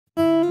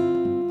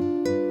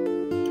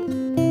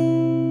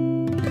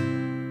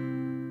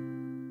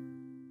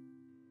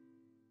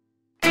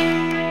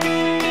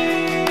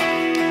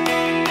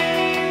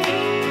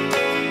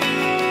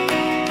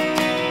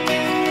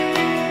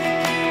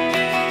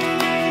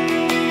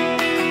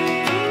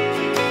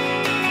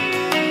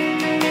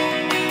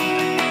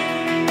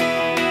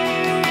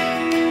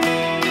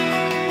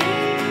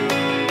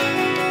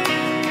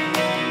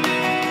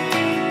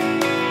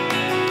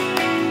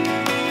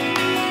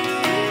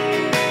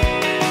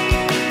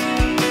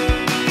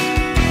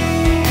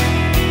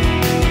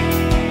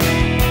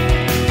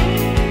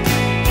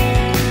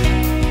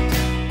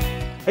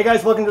Hey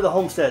guys, welcome to the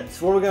Homestead.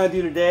 So what we're going to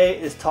do today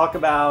is talk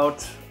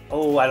about,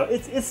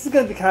 it's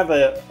going to be kind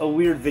of a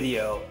weird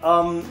video.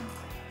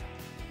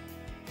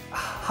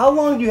 How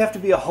long do you have to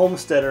be a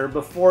homesteader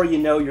before you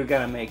know you're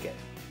going to make it?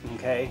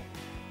 Okay.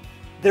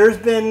 There's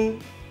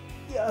been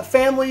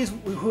families,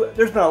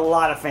 there's been a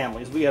lot of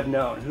families we have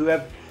known who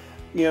have,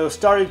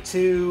 started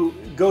to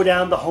go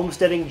down the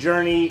homesteading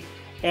journey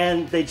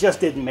and they just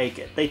didn't make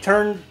it.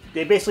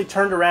 They basically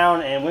turned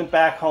around and went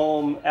back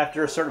home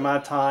after a certain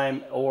amount of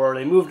time, or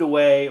they moved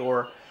away,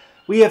 or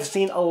we have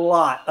seen a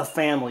lot of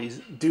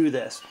families do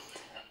this.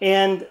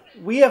 And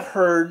we have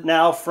heard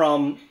now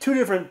from two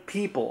different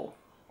people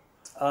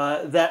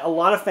that a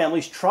lot of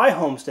families try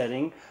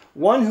homesteading.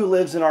 One who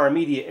lives in our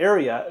immediate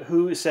area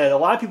who said a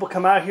lot of people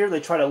come out here, they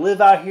try to live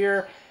out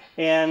here,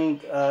 and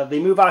they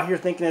move out here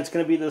thinking it's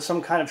going to be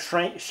some kind of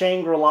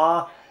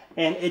Shangri-La.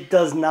 And it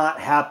does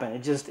not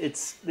happen.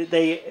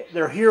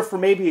 They're here for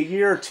maybe a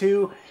year or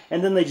two,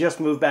 and then they just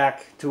move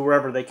back to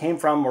wherever they came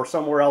from or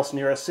somewhere else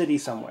near a city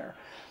somewhere.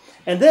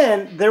 And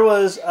then there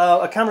was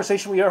a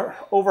conversation we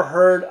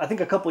overheard, I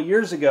think a couple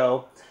years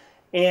ago,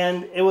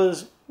 and it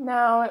was...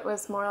 No, it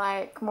was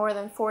more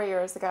than 4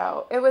 years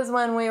ago. It was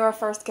when we were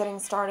first getting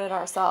started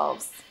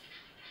ourselves.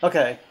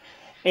 Okay.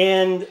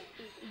 And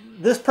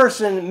this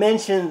person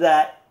mentioned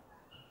that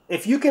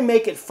if you can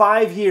make it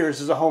 5 years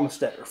as a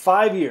homesteader,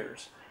 5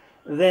 years,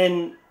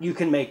 then you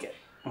can make it.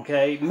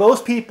 Okay,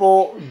 most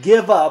people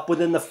give up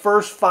within the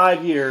first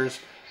 5 years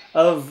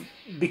of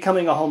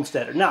becoming a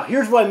homesteader. Now,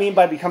 here's what I mean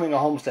by becoming a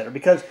homesteader,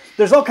 because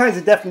there's all kinds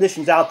of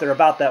definitions out there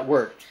about that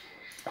word,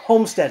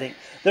 homesteading.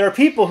 There are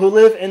people who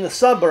live in the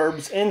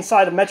suburbs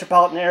inside of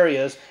metropolitan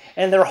areas,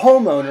 and they're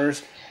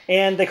homeowners,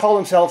 and they call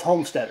themselves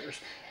homesteaders.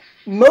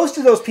 Most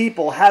of those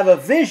people have a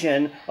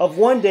vision of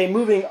one day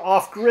moving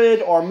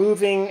off-grid or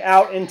moving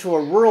out into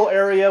a rural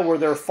area where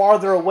they're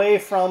farther away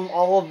from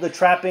all of the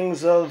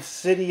trappings of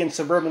city and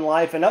suburban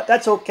life, and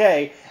that's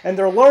okay. And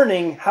they're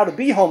learning how to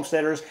be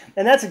homesteaders,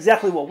 and that's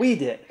exactly what we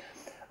did.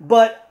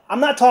 But I'm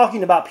not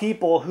talking about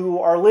people who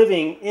are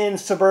living in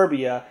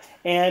suburbia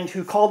and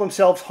who call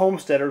themselves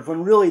homesteaders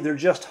when really they're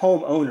just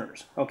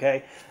homeowners,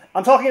 okay?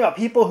 I'm talking about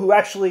people who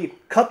actually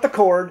cut the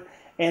cord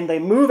and they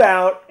move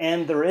out,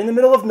 and they're in the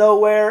middle of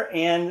nowhere,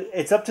 and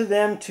it's up to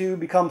them to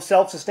become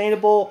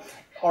self-sustainable,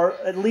 or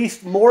at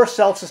least more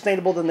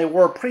self-sustainable than they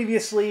were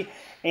previously,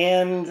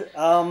 and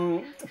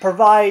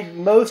provide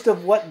most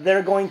of what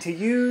they're going to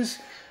use,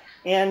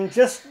 and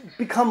just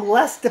become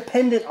less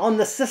dependent on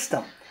the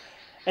system.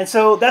 And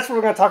so that's what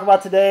we're going to talk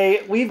about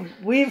today.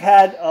 We've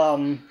had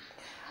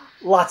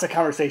lots of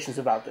conversations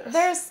about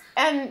this.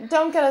 And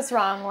don't get us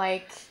wrong,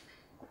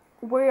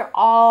 we're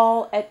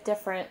all at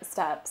different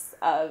steps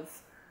of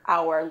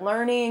our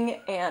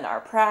learning and our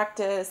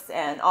practice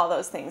and all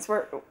those things.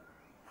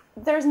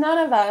 There's none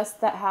of us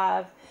that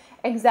have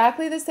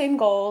exactly the same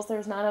goals.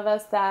 There's none of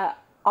us that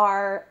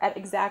are at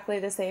exactly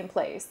the same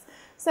place.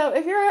 So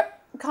if you're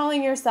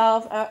calling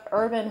yourself an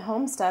urban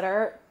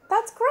homesteader,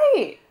 that's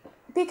great,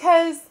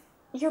 because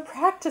you're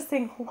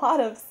practicing a lot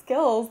of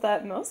skills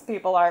that most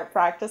people aren't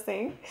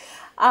practicing.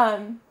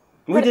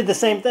 We did the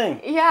same thing.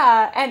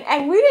 Yeah,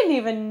 and we didn't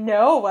even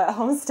know what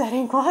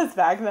homesteading was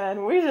back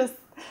then. We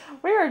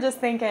were just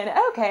thinking,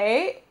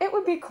 okay, it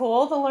would be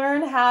cool to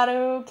learn how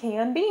to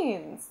can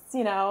beans,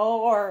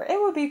 or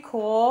it would be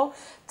cool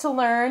to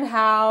learn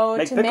how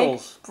to make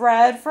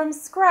bread from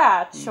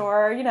scratch,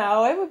 or,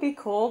 it would be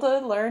cool to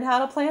learn how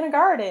to plant a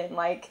garden.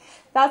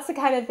 That's the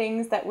kind of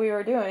things that we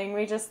were doing.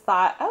 We just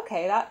thought,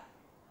 okay,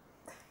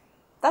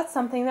 that's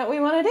something that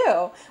we want to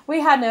do.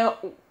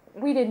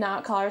 We did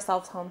not call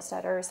ourselves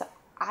homesteaders.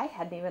 I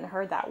hadn't even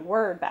heard that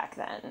word back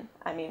then.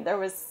 I mean, there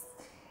was...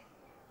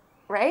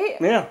 Right?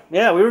 Yeah.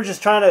 We were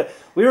trying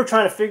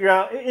to figure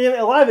out.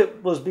 A lot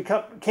of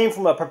it came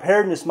from a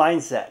preparedness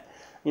mindset.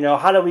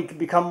 How do we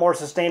become more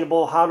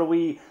sustainable? How do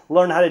we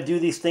learn how to do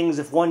these things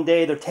if one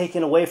day they're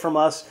taken away from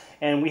us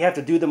and we have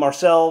to do them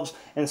ourselves?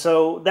 And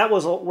so that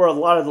was where a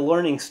lot of the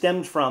learning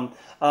stemmed from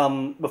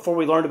before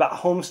we learned about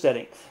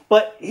homesteading.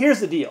 But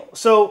here's the deal.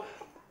 So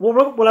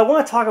what I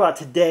want to talk about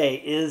today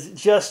is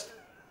just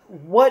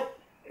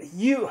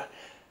the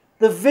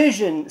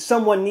vision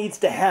someone needs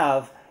to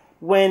have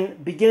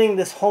when beginning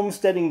this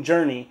homesteading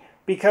journey,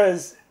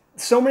 because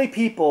so many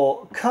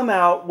people come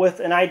out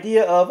with an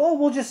idea of,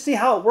 we'll just see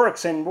how it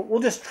works and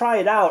we'll just try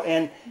it out.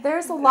 And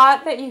there's a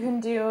lot that you can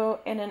do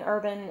in an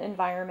urban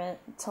environment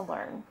to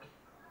learn.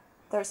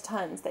 There's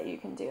tons that you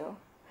can do.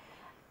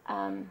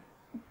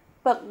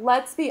 But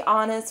let's be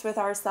honest with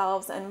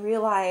ourselves and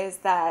realize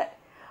that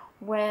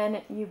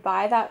when you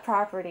buy that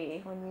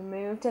property, when you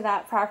move to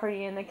that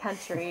property in the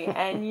country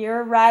and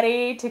you're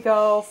ready to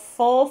go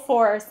full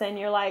force and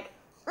you're like,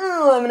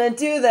 I'm going to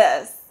do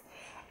this.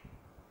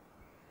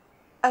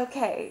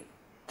 Okay,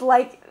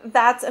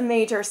 that's a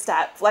major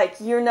step.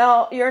 You're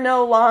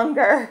no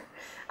longer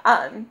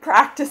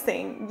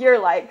practicing.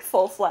 You're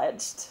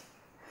full-fledged.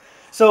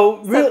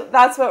 So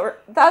that's what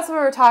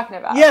we're talking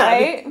about, yeah,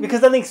 right?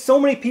 Because I think so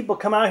many people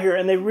come out here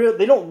and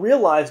they don't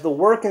realize the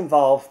work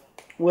involved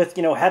with,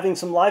 having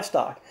some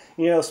livestock.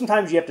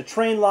 Sometimes you have to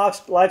train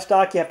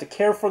livestock, you have to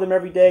care for them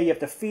every day, you have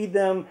to feed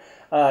them.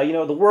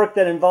 The work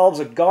that involves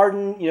a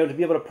garden, to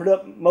be able to put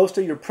up most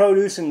of your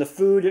produce and the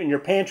food in your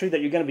pantry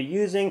that you're going to be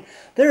using.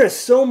 There is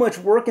so much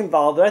work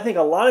involved that I think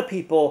a lot of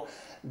people,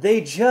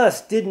 they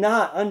just did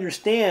not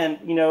understand,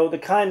 the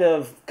kind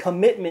of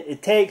commitment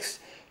it takes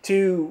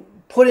to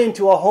put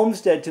into a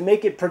homestead, to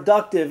make it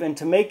productive and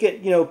to make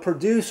it,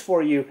 produce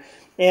for you.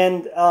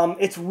 And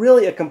it's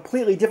really a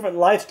completely different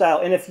lifestyle.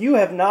 And if you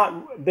have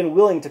not been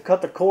willing to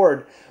cut the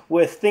cord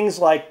with things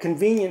like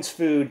convenience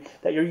food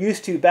that you're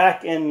used to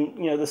back in,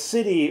 the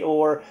city,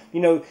 or,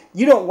 you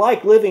don't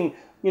like living,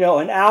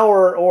 an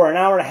hour or an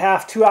hour and a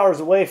half, 2 hours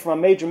away from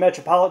a major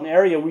metropolitan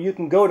area where you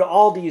can go to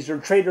Aldi's or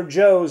Trader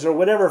Joe's or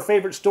whatever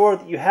favorite store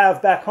that you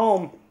have back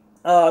home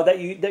that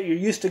you're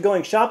used to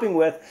going shopping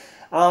with.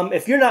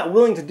 If you're not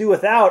willing to do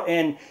without,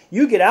 and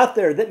you get out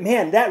there,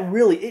 that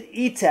really, it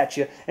eats at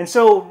you. And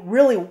so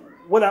really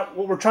what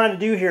we're trying to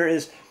do here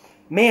is,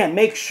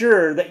 make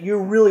sure that you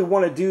really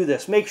want to do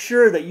this. Make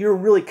sure that you're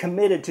really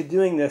committed to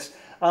doing this.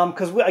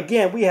 Because,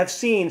 we have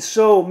seen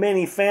so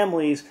many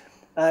families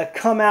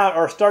come out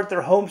or start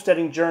their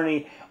homesteading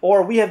journey,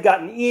 or we have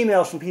gotten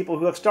emails from people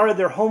who have started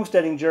their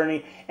homesteading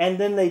journey and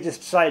then they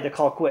just decided to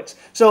call quits.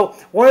 So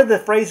one of the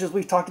phrases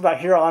we've talked about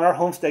here on our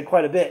homestead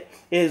quite a bit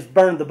is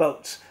burn the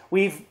boats.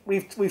 We've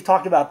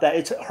talked about that.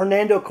 It's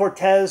Hernando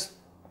Cortez,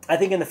 I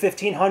think in the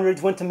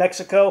 1500s, went to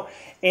Mexico,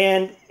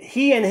 and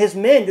he and his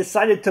men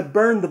decided to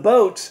burn the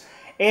boats.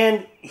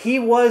 And he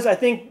was, I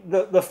think,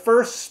 the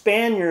first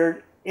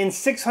Spaniard in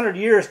 600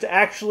 years to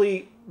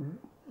actually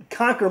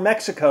conquer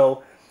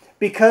Mexico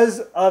because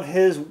of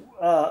his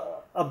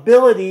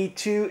ability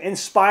to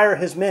inspire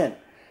his men.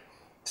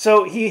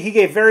 So he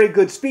gave very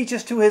good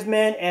speeches to his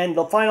men, and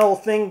the final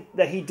thing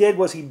that he did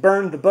was he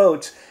burned the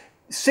boats,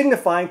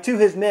 signifying to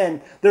his men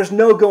there's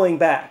no going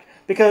back.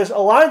 Because a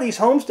lot of these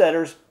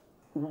homesteaders,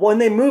 when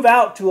they move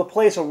out to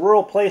a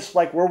rural place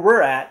like where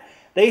we're at,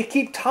 they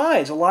keep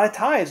ties, a lot of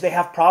ties. They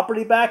have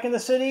property back in the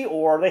city,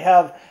 or they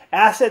have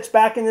assets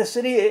back in the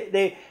city.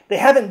 They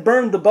haven't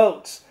burned the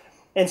boats.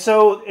 And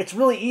so it's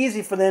really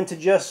easy for them to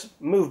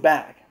just move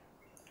back,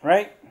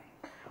 right?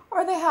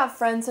 Or they have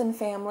friends and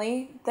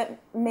family that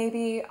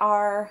maybe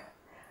are...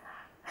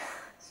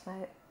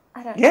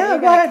 I don't know. Yeah, Are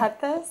you go going ahead. to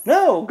cut this?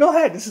 No, go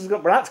ahead.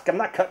 I'm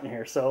not cutting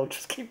here, so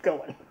just keep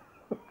going.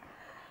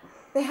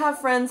 They have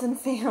friends and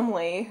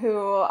family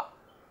who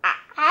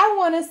I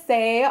want to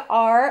say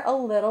are a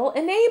little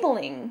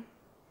enabling.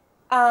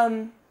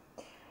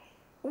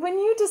 When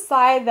you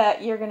decide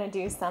that you're going to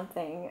do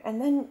something,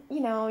 and then,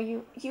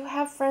 you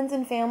have friends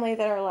and family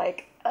that are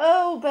like,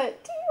 oh,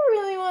 but do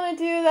you really want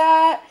to do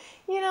that?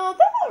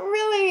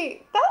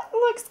 That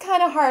looks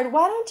kind of hard.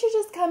 Why don't you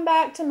just come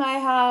back to my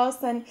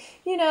house and,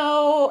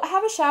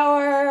 have a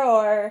shower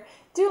or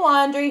do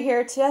laundry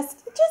here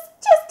just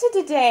to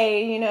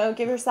today,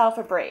 give yourself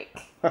a break.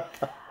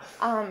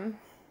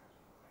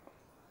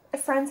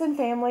 Friends and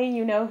family,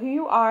 you know who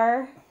you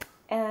are,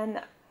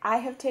 and I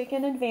have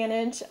taken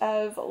advantage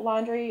of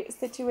laundry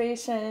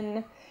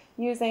situation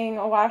using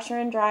a washer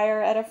and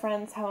dryer at a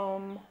friend's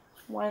home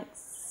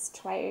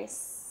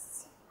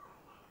twice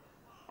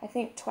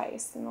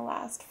in the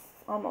last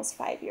almost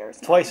 5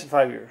 years now. Twice in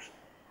 5 years.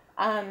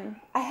 I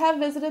have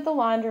visited the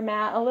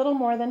laundromat a little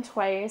more than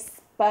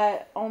twice,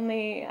 but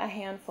only a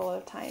handful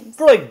of times.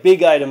 For like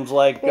big items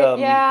like...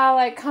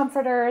 like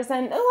comforters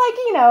and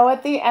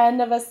at the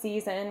end of a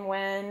season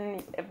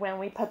when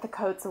we put the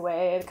coats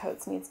away, the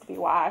coats needs to be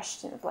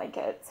washed, and the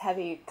blankets,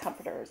 heavy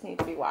comforters need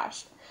to be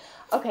washed.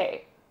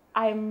 Okay,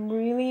 I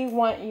really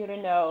want you to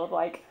know,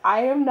 I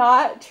am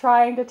not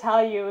trying to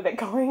tell you that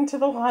going to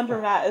the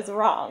laundromat is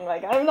wrong.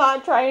 I'm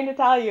not trying to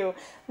tell you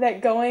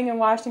that going and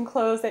washing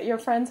clothes at your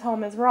friend's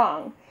home is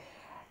wrong.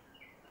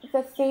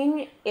 The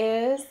thing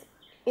is,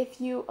 if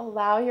you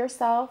allow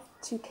yourself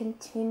to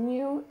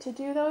continue to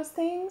do those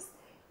things,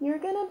 you're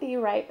going to be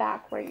right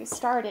back where you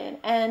started.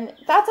 And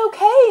that's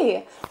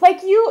okay.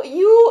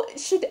 You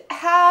should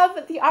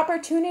have the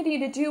opportunity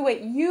to do what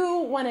you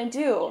want to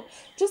do.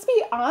 Just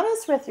be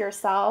honest with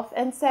yourself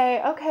and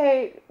say,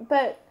 okay,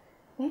 but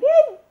maybe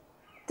I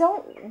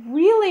don't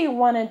really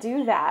want to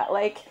do that.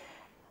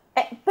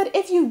 But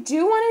if you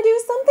do want to do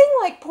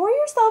something, pour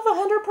yourself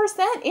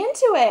 100%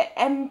 into it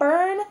and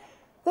burn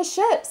the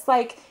ships.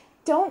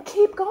 Don't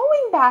keep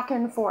going back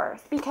and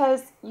forth,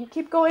 because you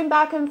keep going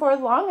back and forth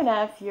long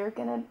enough, you're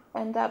going to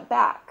end up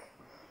back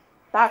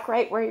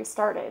right where you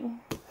started.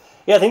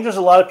 Yeah, I think there's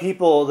a lot of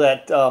people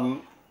that,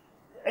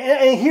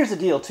 and here's the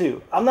deal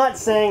too. I'm not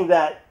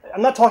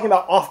talking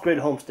about off-grid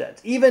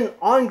homesteads, even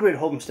on-grid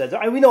homesteads.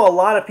 We know a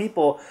lot of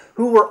people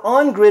who were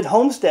on-grid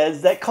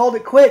homesteads that called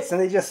it quits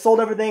and they just sold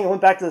everything and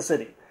went back to the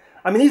city.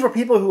 These were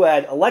people who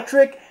had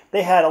electric.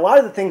 They had a lot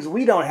of the things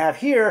we don't have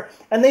here,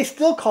 and they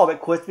still called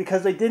it quits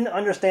because they didn't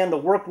understand the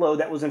workload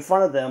that was in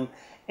front of them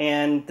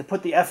and to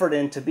put the effort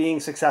into being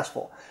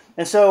successful.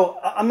 And so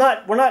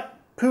we're not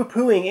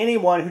poo-pooing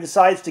anyone who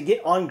decides to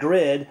get on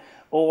grid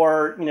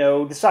or,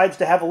 decides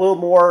to have a little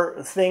more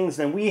things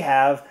than we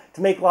have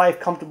to make life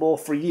comfortable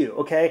for you,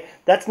 okay?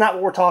 That's not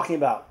what we're talking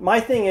about. My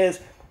thing is,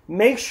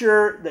 make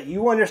sure that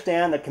you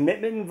understand the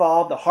commitment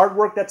involved, the hard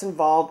work that's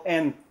involved,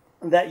 and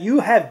that you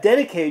have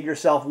dedicated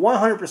yourself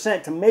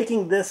 100% to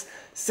making this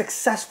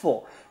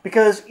successful.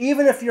 Because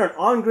even if you're an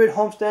on-grid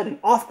homestead, an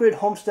off-grid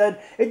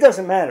homestead, it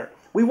doesn't matter.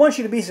 We want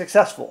you to be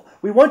successful.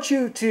 We want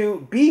you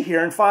to be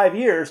here in 5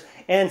 years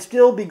and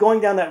still be going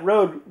down that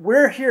road.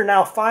 We're here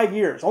now 5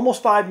 years,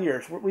 almost 5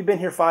 years. We've been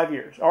here 5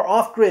 years. Or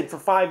off-grid for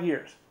 5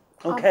 years.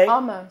 Okay?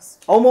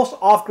 Almost. Almost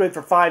off-grid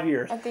for 5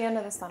 years. At the end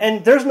of the summer.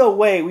 And there's no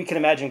way we can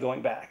imagine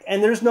going back.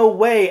 And there's no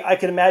way I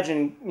could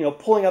imagine,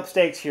 pulling up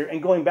stakes here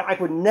and going back. I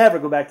would never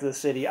go back to the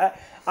city.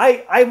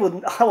 I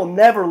will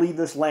never leave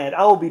this land.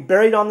 I will be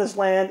buried on this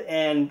land,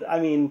 and I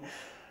mean,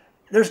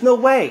 there's no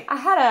way. I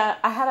had an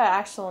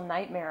actual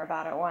nightmare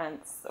about it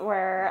once,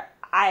 where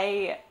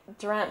I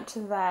dreamt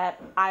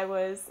that I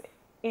was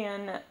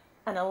in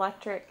an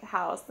electric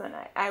house, and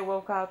I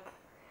woke up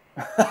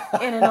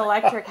in an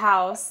electric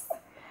house,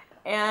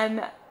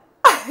 and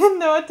I didn't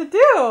know what to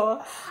do.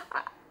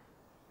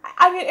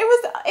 I mean,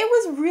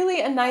 it was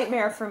really a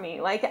nightmare for me.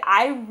 Like,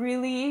 I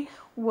really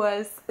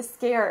was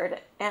scared,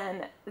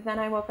 and then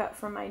I woke up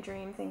from my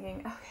dream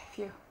thinking,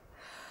 okay,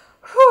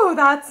 whew,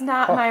 that's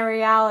not my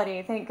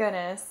reality. Thank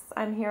goodness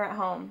I'm here at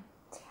home.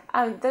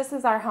 This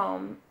is our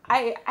home.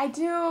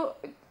 Do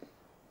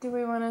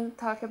we want to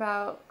talk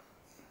about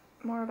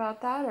more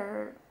about that,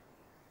 or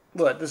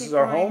what? This is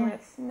our home?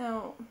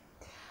 No.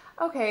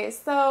 Okay,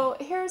 so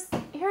here's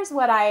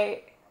what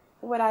I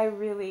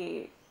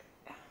really,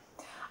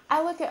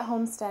 I look at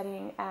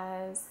homesteading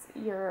as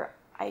your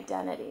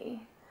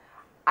identity.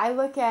 I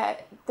look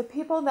at the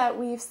people that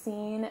we've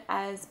seen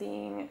as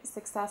being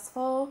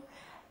successful,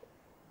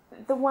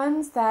 the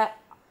ones that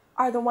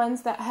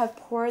have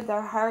poured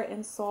their heart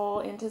and soul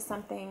into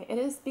something. It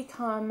has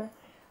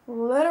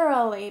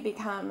literally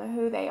become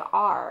who they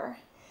are.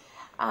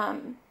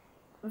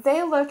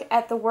 They look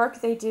at the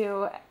work they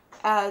do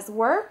as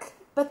work,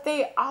 but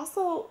they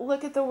also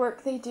look at the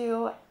work they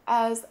do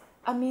as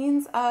a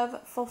means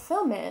of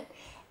fulfillment,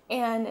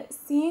 and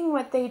seeing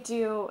what they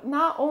do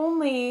not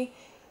only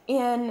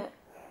in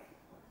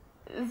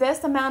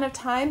this amount of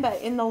time, but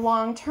in the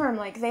long term.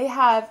 Like, they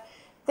have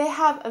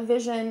a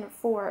vision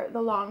for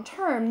the long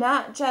term,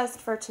 not just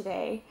for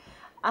today.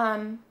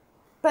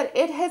 But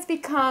it has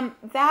become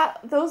that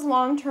those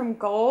long-term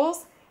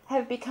goals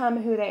have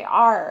become who they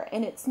are,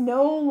 and it's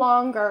no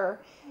longer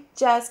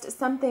just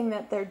something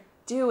that they're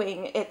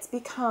doing. It's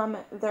become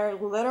their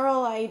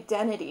literal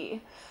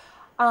identity.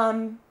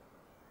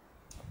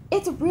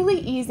 It's really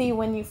easy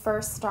when you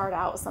first start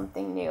out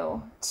something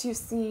new to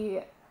see,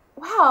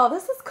 wow,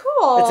 this is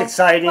cool. It's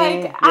exciting.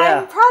 Like,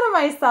 yeah. I'm proud of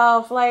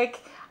myself.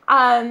 Like,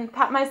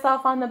 pat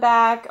myself on the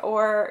back,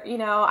 or,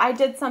 I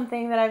did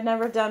something that I've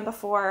never done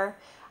before.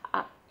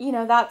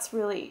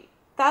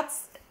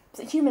 That's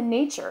human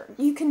nature.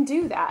 You can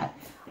do that.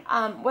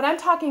 What I'm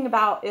talking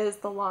about is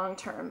the long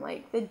term,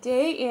 like the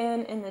day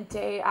in and the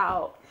day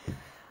out.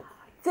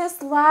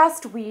 This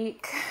last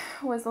week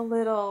was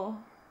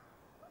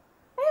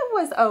it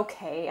was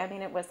okay. I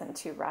mean, it wasn't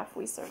too rough.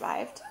 We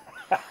survived.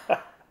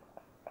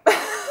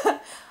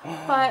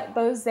 But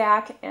both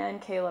Zach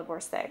and Caleb were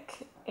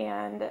sick,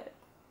 and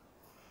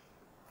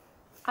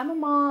I'm a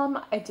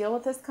mom. I deal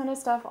with this kind of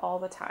stuff all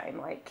the time.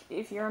 Like,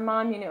 if you're a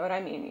mom, you know what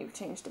I mean. You've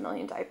changed 1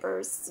 million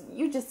diapers.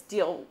 You just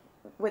deal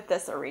with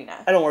this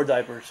arena. I don't wear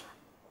diapers.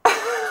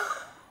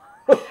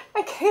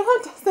 And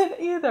Caleb doesn't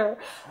either.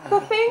 The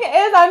thing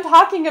I'm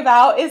talking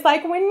about is,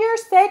 like, when you're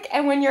sick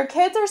and when your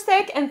kids are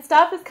sick and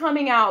stuff is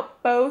coming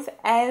out both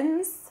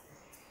ends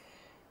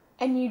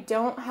and you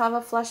don't have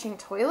a flushing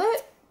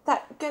toilet,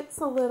 that gets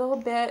a little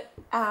bit,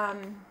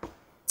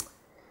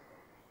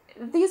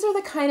 these are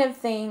the kind of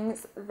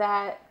things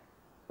that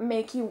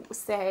make you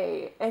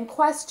say and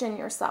question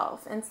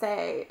yourself and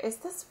say, is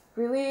this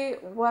really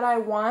what I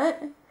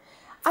want?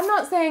 I'm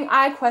not saying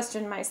I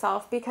question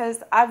myself,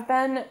 because I've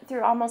been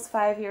through almost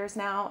 5 years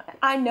now.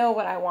 I know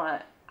what I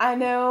want. I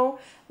know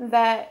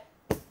that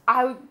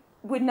I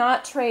would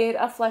not trade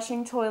a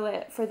flushing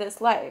toilet for this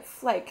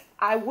life. Like,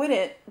 I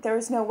wouldn't.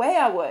 There's no way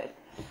I would.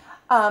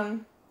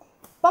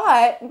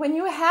 But when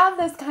you have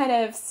this kind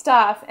of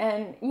stuff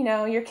and,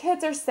 your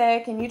kids are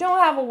sick and you don't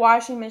have a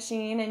washing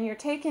machine and you're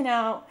taking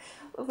out,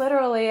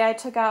 literally, I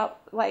took out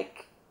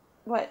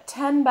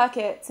 10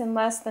 buckets in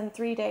less than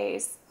 3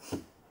 days.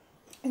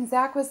 And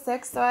Zach was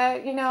sick, so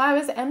I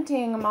was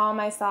emptying them all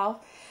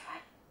myself.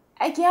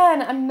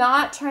 Again, I'm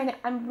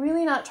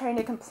really not trying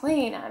to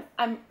complain.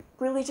 I'm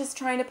really just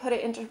trying to put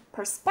it into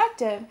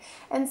perspective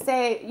and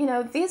say,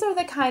 these are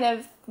the kind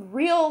of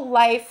real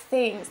life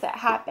things that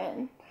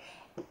happen.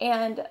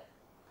 And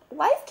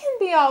life can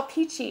be all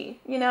peachy.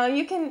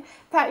 You can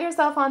pat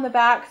yourself on the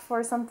back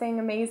for something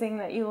amazing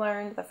that you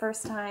learned the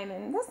first time.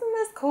 And isn't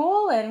this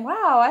cool? And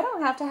wow, I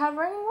don't have to have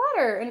running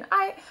water. And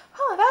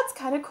that's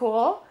kind of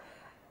cool.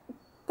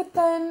 But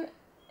then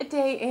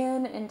day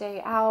in and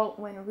day out,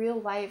 when real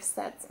life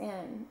sets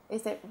in,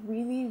 is it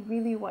really,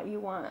 really what you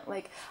want?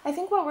 Like, I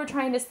think what we're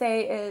trying to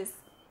say is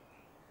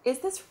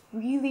this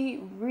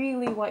really,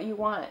 really what you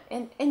want?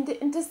 And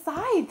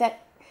decide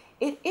that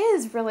it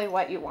is really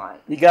what you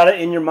want. You got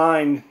it in your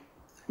mind,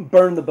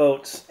 burn the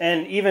boats.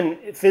 And even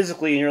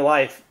physically in your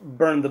life,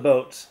 burn the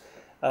boats.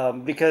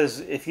 Because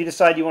if you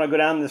decide you want to go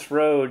down this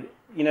road,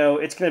 you know,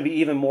 it's going to be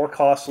even more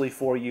costly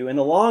for you in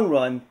the long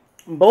run,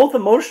 both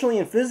emotionally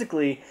and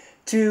physically,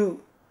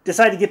 to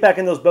decide to get back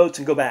in those boats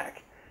and go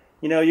back.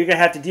 You know, you're going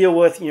to have to deal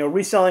with, you know,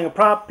 reselling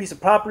a piece of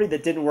property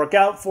that didn't work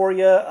out for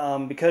you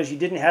because you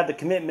didn't have the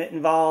commitment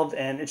involved,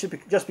 and it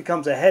just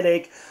becomes a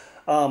headache.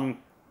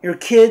 Your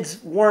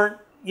kids weren't,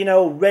 you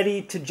know,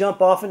 ready to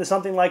jump off into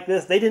something like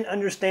this. They didn't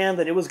understand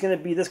that it was going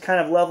to be this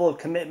kind of level of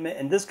commitment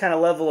and this kind of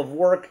level of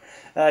work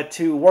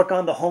to work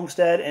on the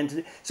homestead.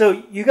 And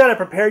so you got to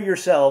prepare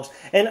yourselves.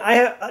 And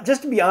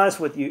just to be honest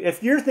with you,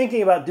 if you're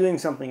thinking about doing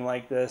something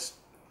like this,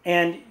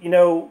 and you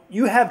know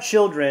you have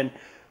children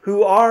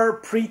who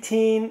are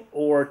preteen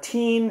or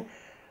teen,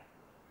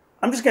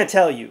 I'm just going to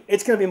tell you,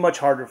 it's going to be much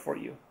harder for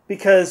you.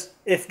 Because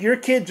if your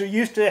kids are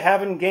used to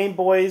having Game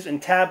Boys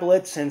and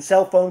tablets and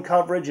cell phone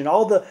coverage and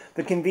all the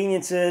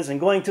conveniences and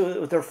going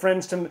with their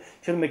friends to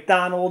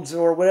McDonald's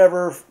or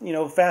whatever, you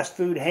know, fast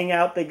food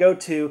hangout they go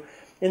to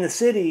in the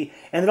city,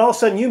 and then all of a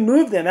sudden you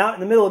move them out in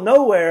the middle of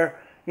nowhere,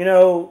 you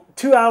know,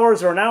 2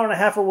 hours or an hour and a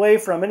half away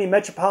from any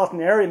major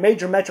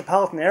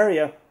metropolitan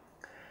area,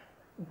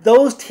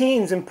 those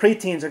teens and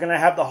preteens are going to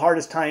have the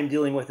hardest time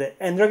dealing with it.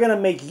 And they're going to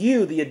make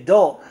you, the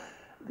adult,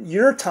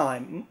 your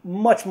time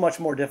much, much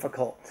more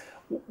difficult.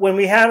 When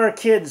we had our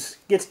kids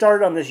get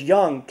started on this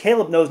young,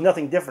 Caleb knows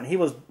nothing different. He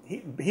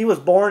was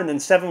born, and then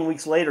 7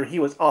 weeks later he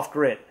was off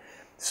grid.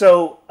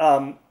 So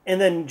and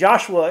then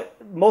Joshua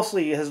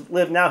mostly has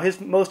lived now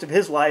most of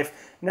his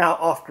life now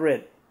off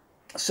grid.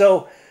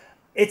 So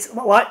it's a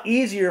lot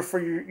easier for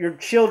your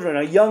children,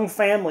 a young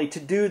family, to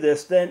do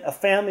this than a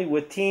family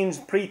with teens,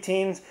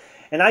 preteens.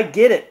 And I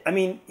get it. I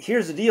mean,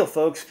 here's the deal,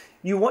 folks.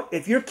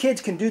 If your kids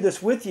can do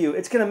this with you,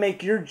 it's going to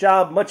make your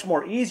job much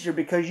more easier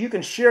because you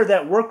can share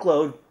that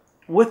workload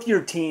with your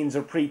teens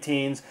or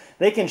preteens.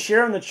 They can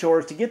share in the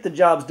chores to get the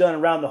jobs done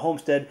around the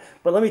homestead.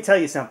 But let me tell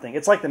you something.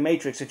 It's like the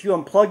Matrix. If you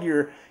unplug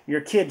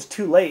your kids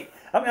too late,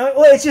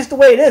 well, it's just the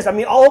way it is. I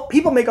mean,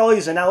 people make all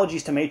these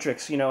analogies to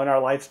Matrix, you know, in our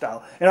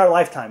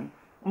lifetime.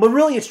 But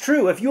really, it's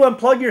true. If you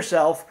unplug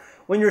yourself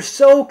when you're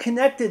so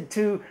connected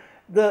to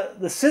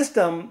the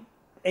system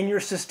and you're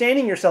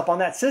sustaining yourself on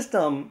that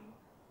system,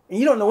 and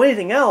you don't know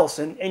anything else,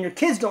 and your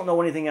kids don't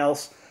know anything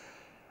else,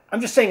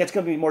 I'm just saying it's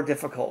going to be more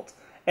difficult.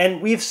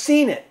 And we've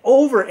seen it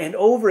over and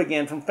over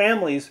again from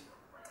families,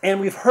 and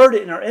we've heard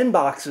it in our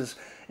inboxes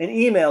and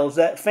emails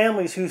that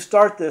families who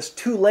start this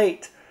too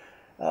late,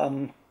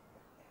 you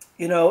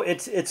know,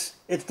 it's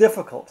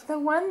difficult. The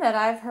one that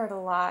I've heard a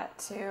lot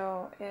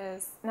too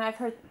is, and I've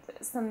heard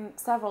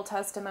several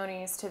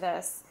testimonies to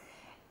this,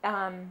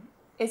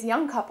 is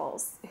young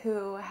couples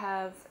who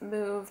have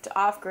moved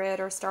off-grid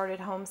or started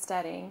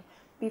homesteading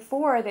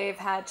before they've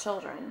had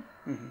children.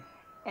 Mm-hmm.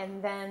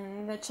 And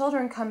then the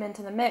children come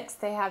into the mix.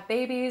 They have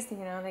babies, you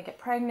know, they get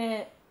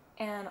pregnant,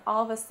 and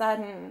all of a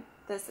sudden,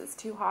 this is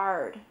too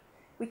hard.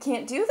 We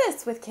can't do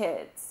this with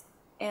kids.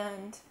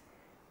 And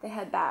they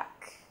head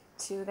back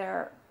to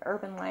their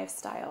urban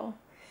lifestyle.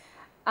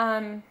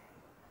 I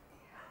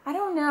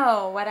don't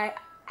know what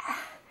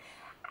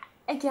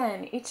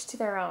again, each to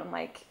their own.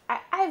 Like,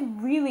 I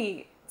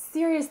really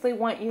seriously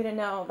want you to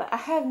know that I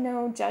have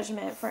no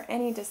judgment for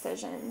any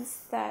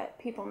decisions that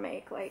people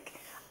make. Like,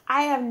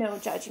 I have no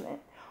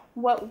judgment.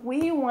 What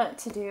we want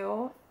to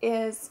do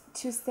is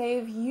to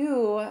save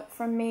you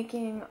from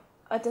making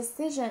a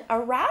decision, a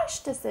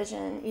rash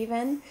decision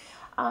even,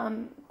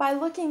 by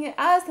looking at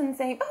us and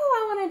saying, oh,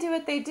 I want to do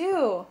what they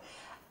do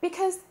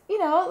because, you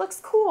know, it looks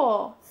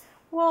cool.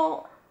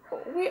 Well,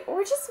 we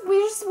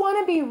just want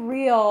to be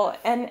real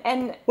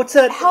and what's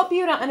that? Help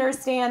you to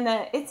understand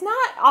that it's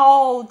not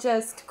all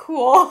just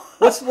cool.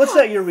 What's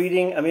that you're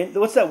reading? I mean,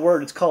 what's that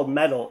word? It's called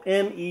mettle.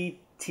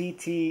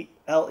 METTLE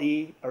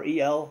or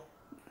EL.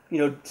 You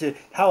know, to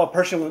how a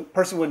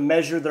person would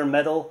measure their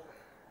mettle.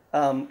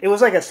 It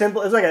was like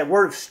a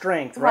word of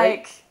strength, right?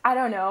 Like, I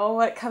don't know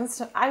what comes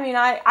to. I mean,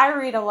 I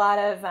read a lot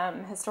of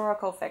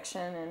historical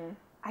fiction, and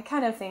I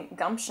kind of think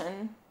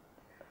gumption.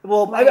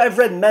 Well, like, I've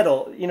read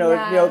mettle, you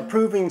know,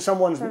 proving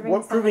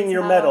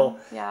your mettle.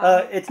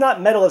 Yeah. It's not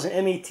mettle as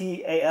an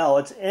METAL.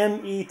 It's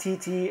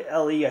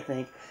METTLE, I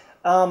think.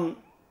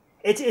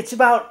 It's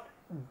about,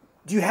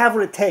 do you have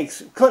what it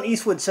takes? Clint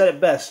Eastwood said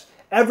it best.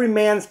 Every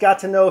man's got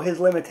to know his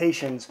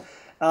limitations.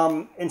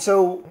 And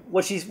so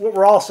what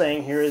we're all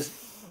saying here is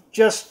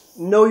just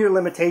know your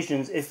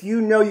limitations. If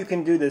you know you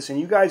can do this and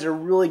you guys are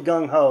really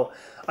gung-ho,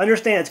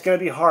 understand it's going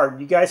to be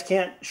hard. You guys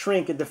can't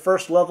shrink at the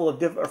first level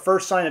of or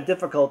first sign of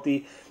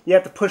difficulty. You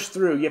have to push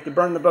through. You have to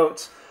burn the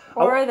boats.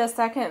 Or the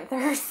second,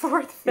 third,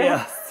 fourth, fifth.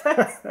 Yeah.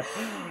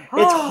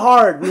 It's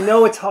hard. We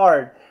know it's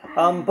hard.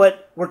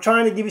 But we're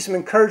trying to give you some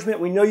encouragement.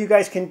 We know you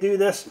guys can do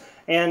this.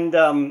 And,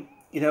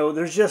 you know,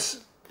 there's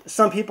just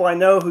some people I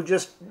know who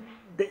just,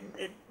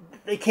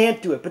 they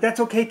can't do it, but that's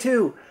okay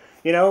too.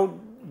 You know,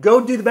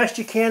 go do the best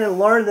you can and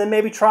learn, and then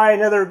maybe try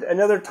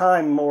another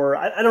time, or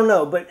I don't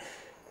know. But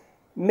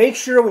make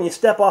sure when you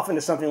step off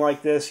into something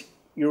like this,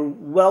 you're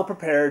well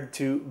prepared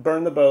to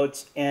burn the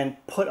boats and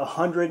put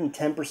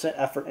 110%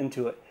 effort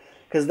into it,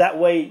 because that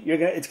way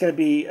it's going to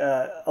be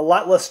a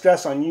lot less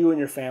stress on you and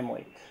your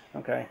family.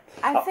 Okay.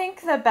 I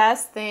think the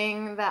best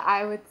thing that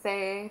I would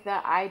say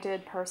that I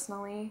did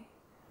personally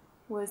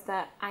was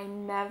that I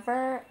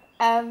never,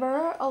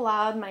 ever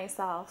allowed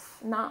myself,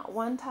 not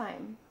one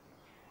time,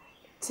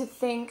 to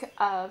think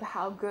of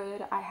how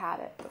good I had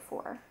it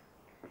before.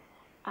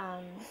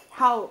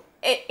 How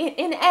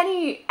in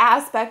any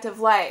aspect of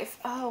life.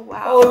 Oh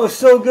wow! Oh, it was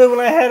so good when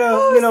I had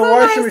a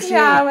washing machine.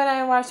 Yeah, when I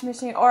had a washing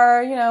machine,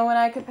 or when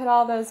I could put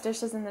all those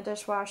dishes in the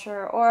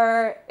dishwasher,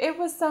 or it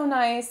was so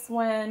nice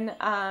when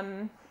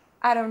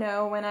I don't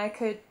know, when I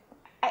could.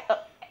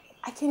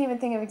 I can't even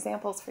think of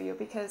examples for you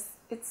because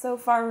it's so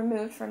far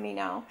removed from me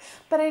now.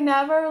 But I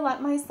never let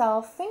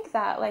myself think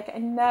that. Like, I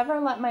never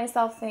let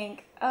myself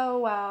think, oh,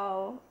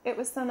 wow, it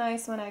was so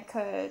nice when I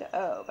could.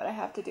 Oh, but I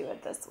have to do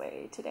it this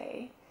way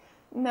today.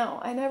 No,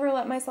 I never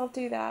let myself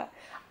do that.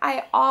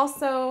 I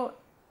also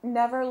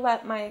never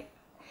let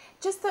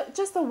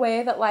just the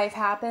way that life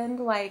happened,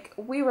 like,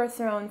 we were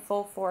thrown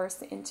full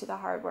force into the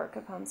hard work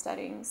of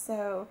homesteading.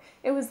 So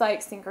it was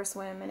like sink or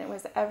swim, and it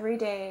was every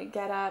day,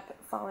 get up,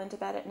 fall into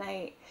bed at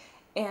night.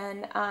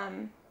 And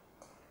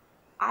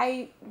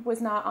I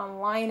was not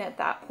online at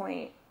that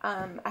point.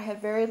 I had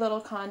very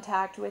little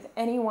contact with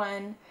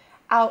anyone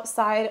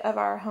outside of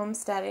our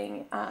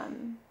homesteading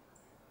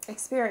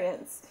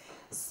experience.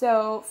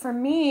 So for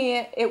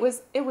me, it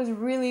was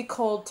really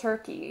cold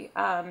turkey.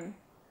 I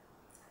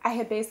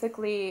had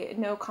basically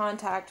no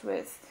contact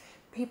with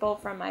people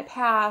from my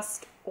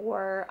past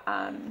or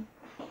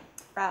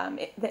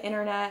the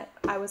internet.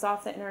 I was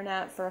off the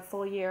internet for a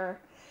full year.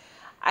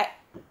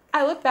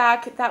 I look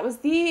back, that was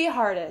the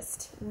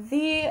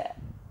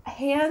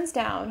hands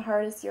down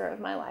hardest year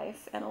of my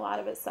life, and a lot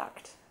of it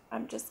sucked.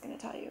 I'm just going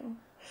to tell you.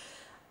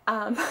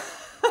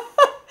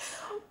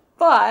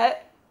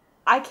 But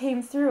I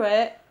came through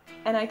it,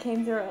 and I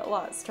came through it a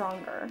lot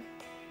stronger,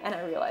 and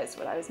I realized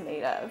what I was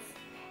made of.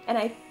 And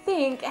I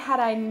think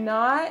had I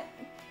not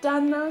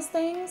done those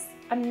things,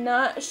 I'm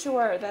not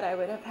sure that I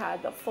would have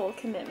had the full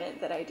commitment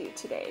that I do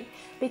today.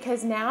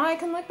 Because now I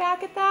can look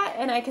back at that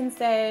and I can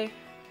say,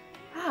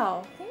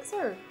 wow, things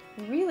are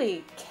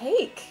really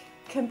cake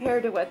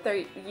compared to what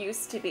they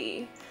used to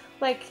be.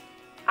 Like,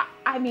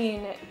 I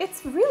mean,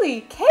 it's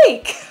really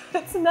cake.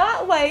 It's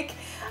not like,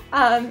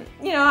 I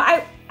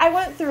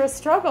went through a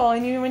struggle,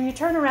 and when you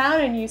turn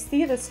around and you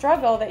see the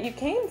struggle that you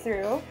came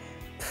through,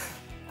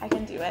 I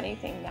can do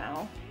anything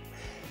now.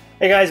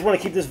 Hey guys, I want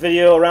to keep this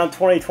video around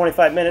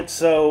 20-25 minutes,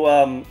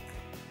 so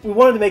we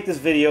wanted to make this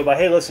video by,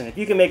 hey, listen, if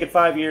you can make it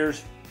 5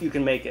 years, you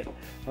can make it.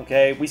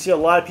 Okay, we see a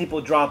lot of people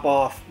drop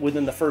off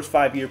within the first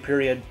 5-year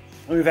period.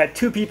 And we've had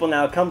 2 people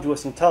now come to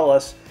us and tell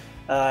us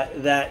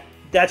that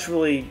that's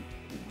really,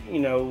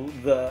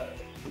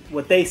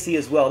 what they see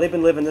as well. They've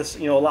been living this,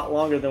 a lot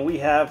longer than we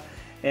have.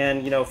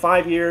 And,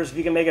 5 years, if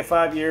you can make it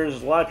 5 years,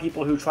 there's a lot of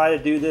people who try to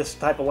do this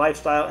type of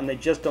lifestyle and they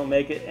just don't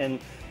make it.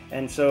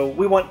 And so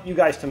we want you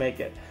guys to make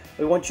it.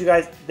 We want you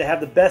guys to have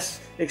the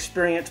best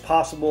experience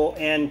possible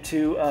and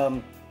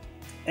to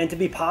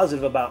be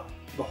positive about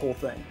the whole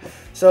thing.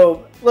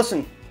 So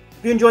listen,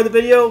 if you enjoyed the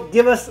video,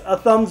 give us a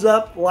thumbs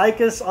up,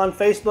 like us on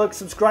Facebook,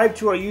 subscribe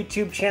to our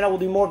YouTube channel. We'll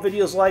do more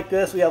videos like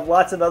this. We have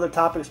lots of other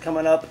topics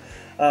coming up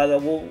I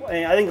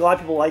think a lot of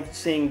people like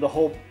seeing the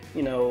whole,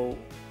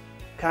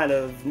 kind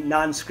of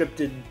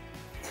non-scripted,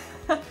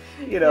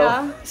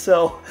 Yeah.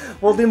 So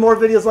we'll do more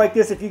videos like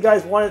this if you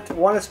guys want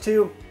us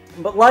to.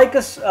 But like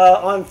us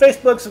on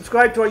Facebook,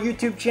 subscribe to our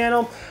YouTube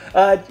channel.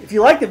 If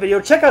you like the video,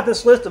 check out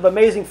this list of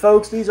amazing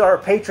folks. These are our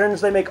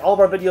patrons. They make all of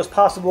our videos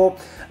possible.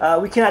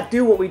 We cannot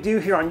do what we do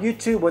here on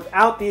YouTube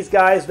without these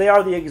guys. They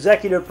are the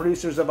executive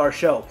producers of our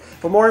show.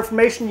 For more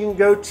information, you can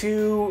go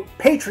to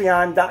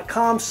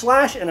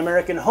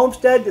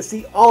patreon.com/AnAmericanHomestead to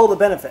see all the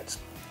benefits.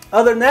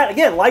 Other than that,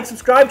 again, like,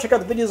 subscribe, check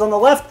out the videos on the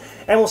left,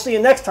 and we'll see you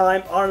next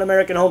time on An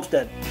American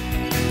Homestead.